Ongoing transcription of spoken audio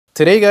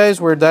Today guys,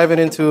 we're diving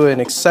into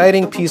an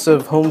exciting piece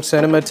of home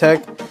cinema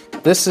tech.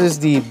 This is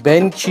the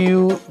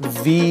BenQ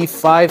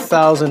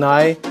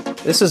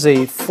v5000i. This is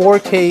a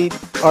 4K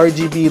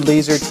RGB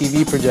laser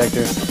TV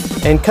projector.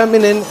 And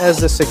coming in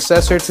as the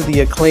successor to the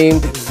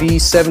acclaimed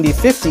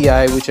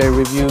v7050i, which I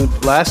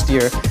reviewed last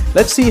year,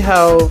 let's see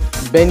how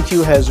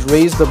BenQ has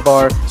raised the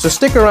bar. So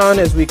stick around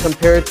as we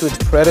compare it to its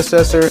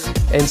predecessor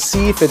and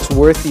see if it's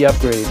worth the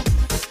upgrade.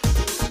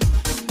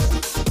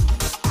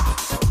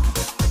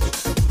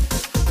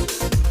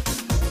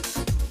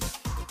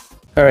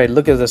 All right,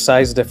 look at the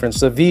size difference.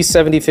 The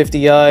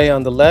v7050i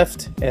on the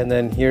left, and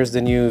then here's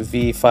the new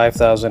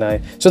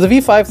v5000i. So the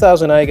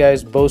v5000i,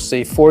 guys, boasts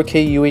a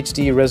 4K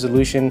UHD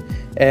resolution,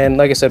 and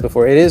like I said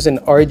before, it is an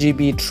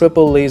RGB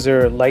triple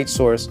laser light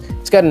source.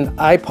 It's got an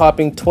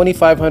eye-popping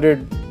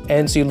 2500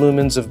 ANSI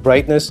lumens of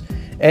brightness,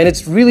 and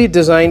it's really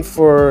designed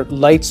for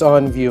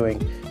lights-on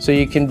viewing. So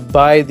you can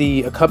buy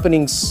the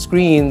accompanying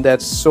screen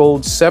that's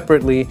sold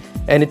separately,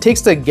 and it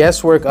takes the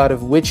guesswork out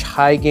of which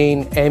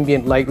high-gain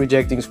ambient light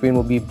rejecting screen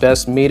will be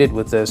best mated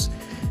with this.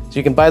 So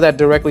you can buy that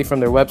directly from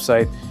their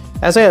website.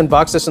 As I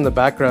unbox this in the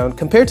background,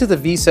 compared to the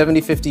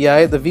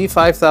v7050i, the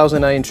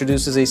v5000i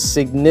introduces a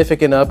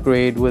significant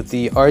upgrade with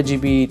the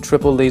RGB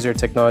triple laser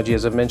technology,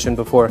 as I've mentioned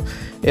before.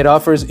 It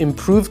offers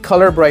improved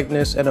color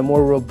brightness and a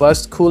more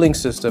robust cooling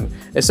system,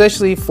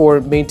 essentially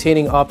for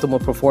maintaining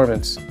optimal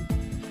performance.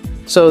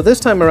 So this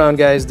time around,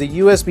 guys, the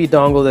USB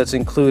dongle that's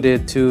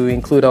included to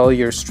include all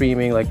your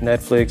streaming like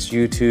Netflix,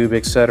 YouTube,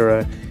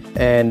 etc.,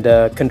 and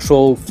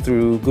control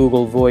through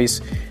Google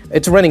Voice.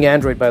 It's running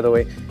Android, by the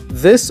way.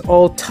 This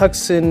all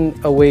tucks in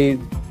away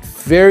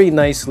very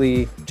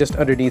nicely just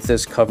underneath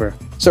this cover.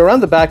 So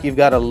around the back, you've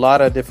got a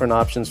lot of different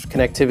options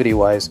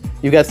connectivity-wise.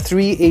 You've got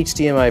 3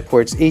 HDMI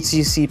ports,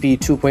 HDCP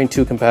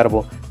 2.2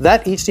 compatible.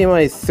 That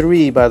HDMI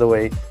 3, by the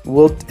way,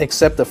 will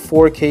accept a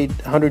 4K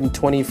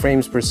 120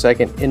 frames per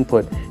second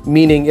input,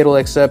 meaning it'll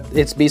accept,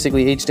 it's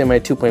basically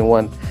HDMI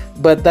 2.1.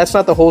 But that's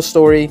not the whole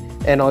story,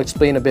 and I'll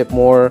explain a bit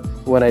more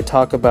when I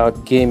talk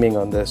about gaming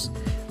on this.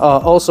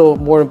 Also,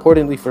 more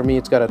importantly for me,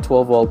 it's got a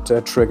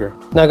 12-volt trigger.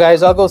 Now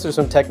guys, I'll go through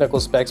some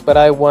technical specs, but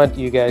I want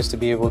you guys to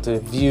be able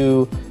to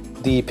view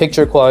the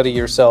picture quality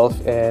yourself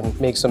and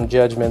make some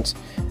judgments.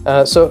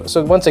 So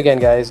once again,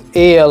 guys,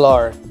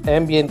 ALR,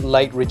 ambient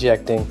light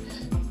rejecting.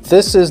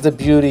 This is the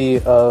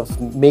beauty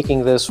of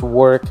making this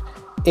work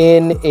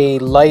in a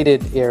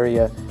lighted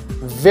area.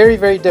 Very,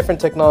 very different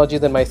technology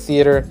than my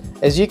theater.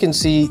 As you can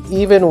see,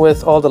 even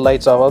with all the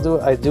lights off,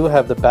 I do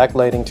have the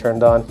backlighting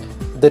turned on.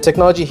 The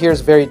technology here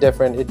is very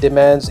different. It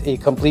demands a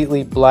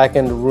completely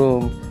blackened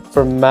room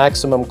for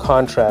maximum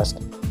contrast.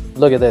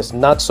 Look at this,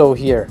 not so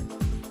here.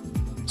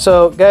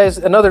 So guys,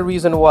 another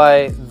reason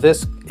why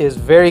this is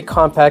very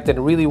compact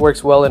and really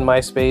works well in my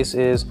space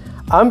is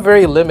I'm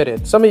very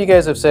limited. Some of you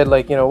guys have said,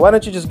 like, you know, why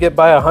don't you just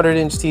buy a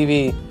 100-inch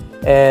TV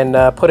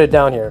and put it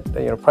down here?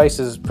 You know, price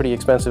is pretty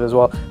expensive as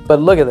well.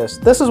 But look at this.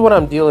 This is what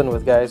I'm dealing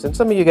with, guys. And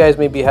some of you guys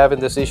may be having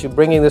this issue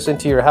bringing this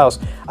into your house.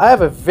 I have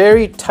a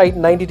very tight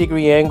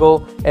 90-degree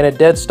angle and a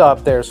dead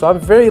stop there. So I'm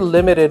very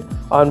limited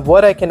on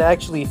what I can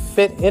actually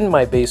fit in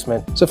my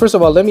basement. So first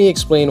of all, let me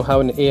explain how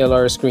an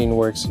ALR screen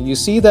works. You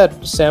see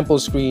that sample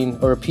screen,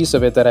 or a piece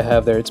of it that I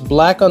have there. It's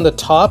black on the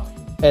top,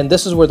 and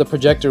this is where the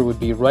projector would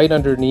be, right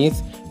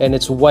underneath, and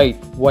it's white.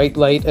 White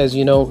light, as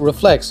you know,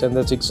 reflects, and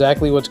that's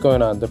exactly what's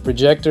going on. The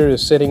projector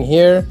is sitting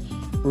here,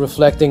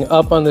 reflecting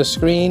up on the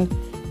screen,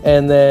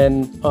 and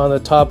then on the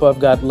top I've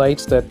got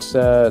lights that's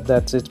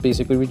it's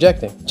basically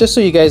rejecting. Just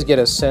so you guys get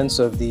a sense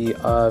of the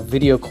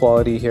video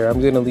quality here,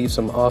 I'm going to leave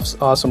some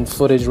awesome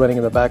footage running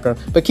in the background.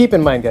 But keep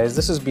in mind, guys,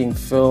 this is being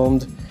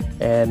filmed,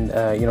 and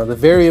you know, the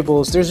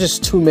variables, there's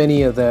just too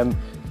many of them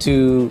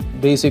to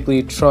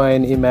basically try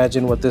and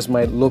imagine what this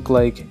might look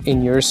like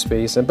in your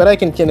space. But I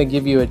can kind of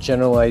give you a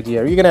general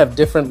idea. You're gonna have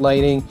different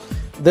lighting.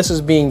 This is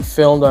being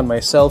filmed on my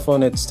cell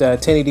phone. It's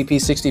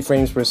 1080p 60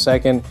 frames per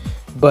second,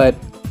 but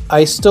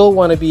I still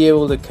want to be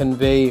able to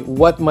convey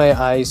what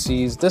my eye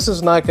sees. This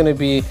is not going to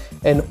be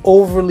an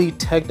overly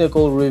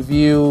technical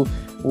review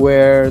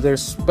where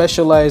there's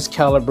specialized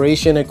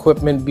calibration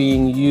equipment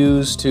being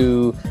used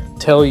to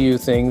tell you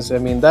things. I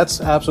mean,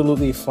 that's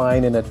absolutely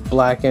fine in a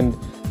blackened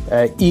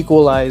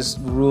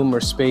equalized room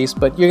or space,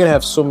 but you're gonna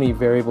have so many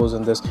variables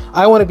in this.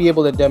 I want to be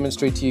able to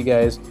demonstrate to you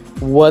guys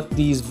what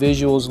these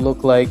visuals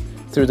look like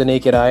through the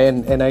naked eye,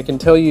 and I can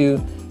tell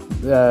you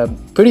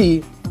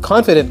pretty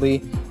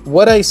confidently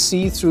what I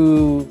see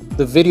through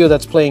the video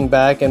that's playing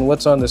back and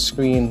what's on the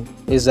screen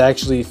is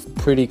actually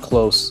pretty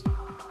close,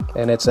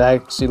 and it's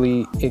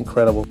actually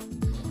incredible.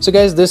 So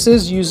guys, this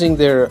is using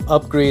their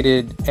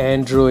upgraded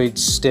Android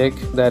stick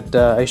that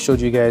I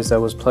showed you guys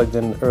that was plugged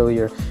in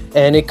earlier.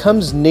 And it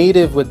comes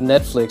native with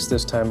Netflix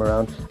this time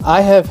around. I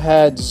have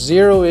had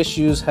zero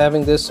issues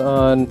having this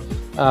on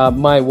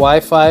my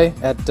Wi-Fi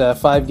at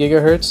 5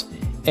 gigahertz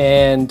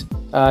and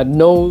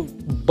no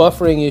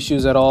buffering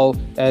issues at all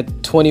at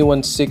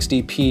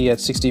 2160p at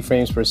 60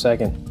 frames per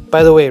second.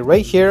 By the way,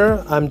 right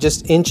here, I'm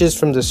just inches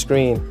from the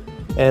screen.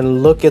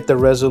 And look at the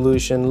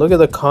resolution, look at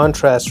the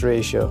contrast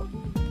ratio.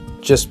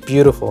 just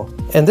beautiful.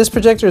 And this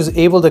projector is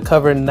able to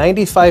cover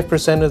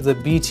 95% of the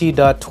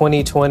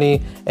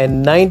BT.2020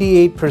 and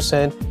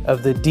 98%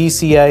 of the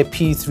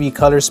DCI-P3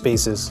 color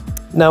spaces.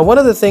 Now, one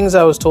of the things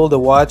I was told to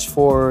watch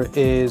for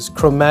is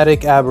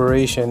chromatic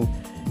aberration.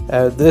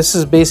 This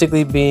is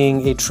basically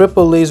being a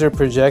triple laser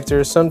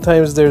projector.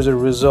 Sometimes there's a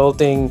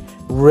resulting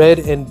red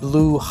and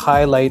blue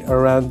highlight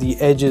around the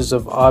edges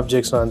of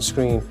objects on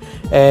screen.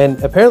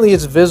 And apparently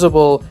it's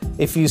visible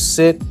if you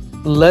sit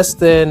less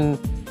than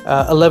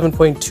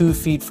 11.2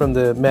 feet from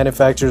the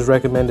manufacturer's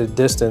recommended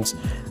distance.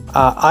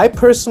 I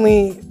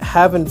personally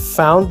haven't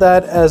found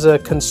that as a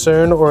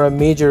concern or a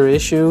major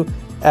issue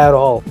at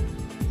all.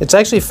 It's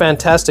actually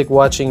fantastic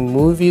watching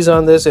movies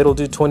on this. It'll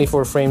do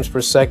 24 frames per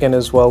second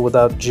as well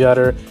without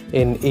judder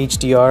in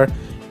HDR.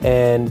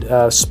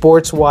 And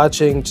sports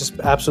watching, just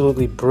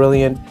absolutely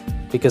brilliant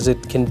because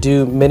it can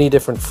do many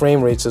different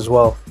frame rates as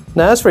well.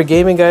 Now, as for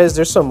gaming, guys,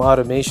 there's some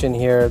automation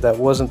here that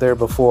wasn't there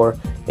before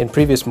in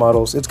previous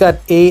models. It's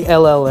got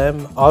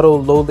ALLM, auto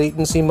low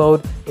latency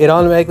mode. It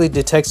automatically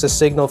detects a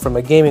signal from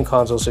a gaming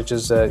console such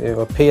as a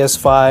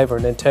PS5 or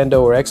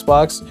Nintendo or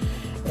Xbox,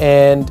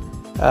 and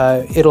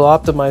it'll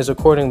optimize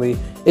accordingly.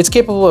 It's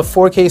capable of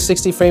 4K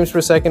 60 frames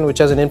per second, which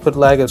has an input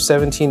lag of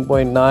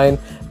 17.9,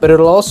 but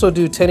it'll also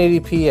do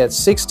 1080p at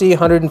 60,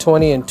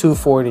 120, and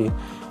 240,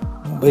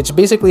 which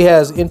basically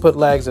has input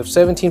lags of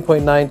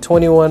 17.9,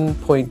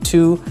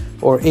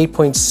 21.2, or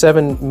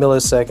 8.7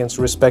 milliseconds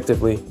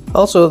respectively.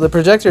 Also, the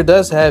projector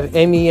does have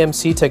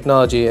MEMC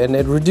technology, and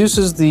it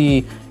reduces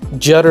the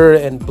judder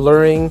and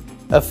blurring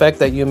effect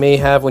that you may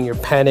have when you're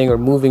panning or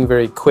moving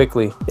very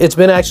quickly. It's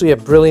been actually a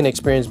brilliant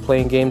experience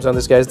playing games on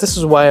this, guys. This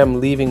is why I'm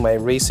leaving my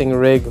racing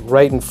rig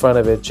right in front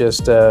of it,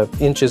 just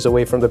inches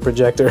away from the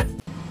projector.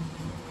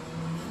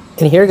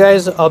 And here,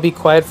 guys, I'll be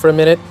quiet for a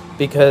minute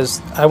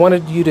because I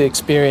wanted you to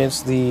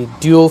experience the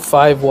dual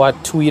 5-watt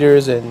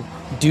tweeters and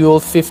dual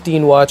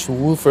 15-watt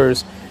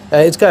woofers.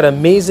 It's got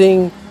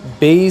amazing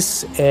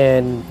bass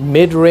and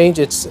mid-range.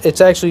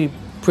 It's actually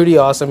pretty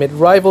awesome. It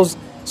rivals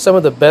some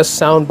of the best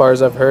sound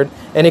bars I've heard,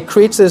 and it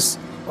creates this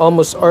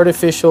almost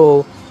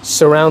artificial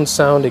surround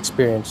sound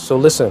experience. So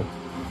listen.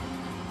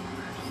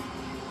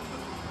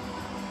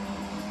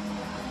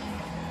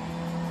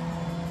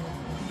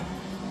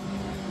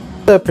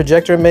 The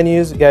projector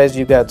menus, guys,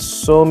 you've got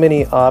so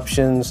many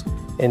options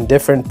in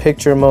different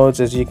picture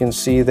modes, as you can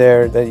see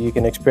there, that you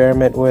can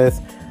experiment with.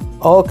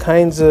 All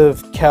kinds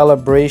of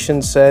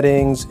calibration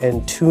settings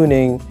and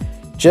tuning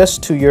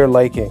just to your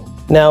liking.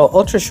 Now,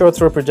 ultra short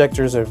throw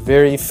projectors are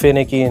very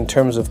finicky in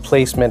terms of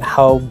placement,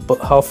 how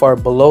far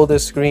below the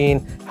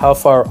screen, how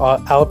far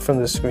out from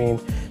the screen.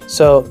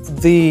 So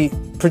the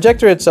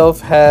projector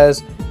itself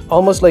has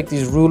almost like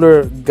these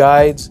ruler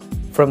guides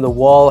from the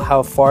wall,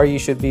 how far you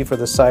should be for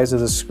the size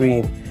of the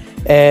screen.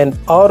 And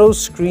auto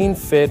screen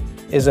fit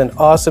is an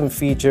awesome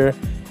feature.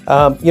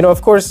 You know,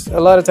 of course,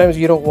 a lot of times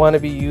you don't want to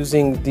be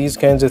using these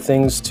kinds of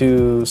things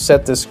to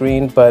set the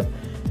screen, but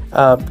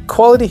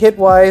quality hit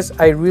wise,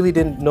 I really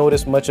didn't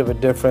notice much of a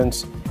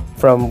difference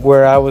from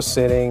where I was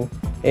sitting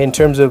in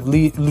terms of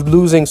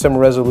losing some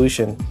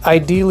resolution.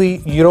 Ideally,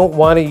 you don't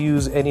want to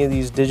use any of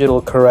these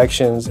digital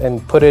corrections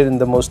and put it in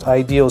the most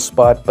ideal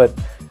spot, but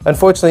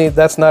unfortunately,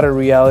 that's not a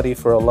reality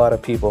for a lot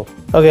of people.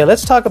 Okay,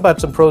 let's talk about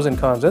some pros and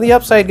cons. On the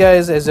upside,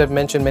 guys, as I've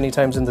mentioned many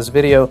times in this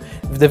video,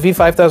 the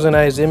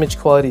v5000i's image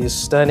quality is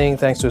stunning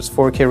thanks to its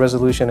 4K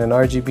resolution and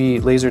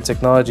RGB laser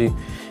technology.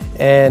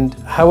 And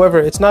however,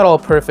 it's not all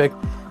perfect.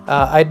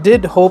 I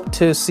did hope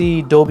to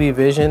see Dolby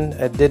Vision.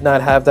 I did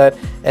not have that.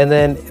 And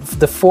then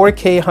the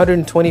 4K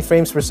 120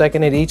 frames per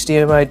second at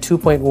HDMI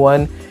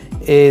 2.1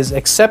 is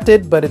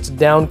accepted, but it's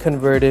down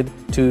converted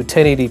to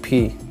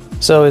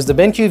 1080p. So is the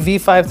BenQ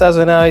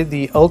v5000i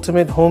the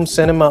ultimate home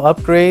cinema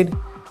upgrade?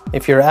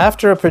 If you're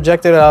after a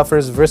projector that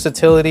offers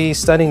versatility,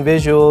 stunning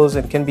visuals,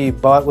 and can be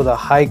bought with a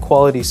high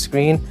quality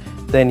screen,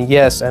 then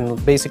yes,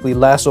 and basically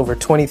lasts over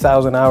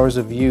 20,000 hours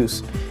of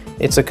use.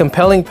 It's a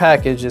compelling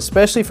package,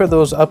 especially for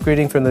those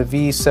upgrading from the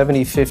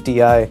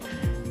v7050i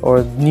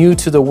or new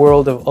to the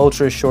world of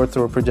ultra short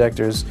throw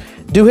projectors.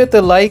 Do hit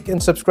the like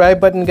and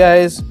subscribe button,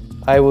 guys.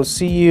 I will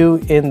see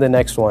you in the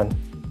next one.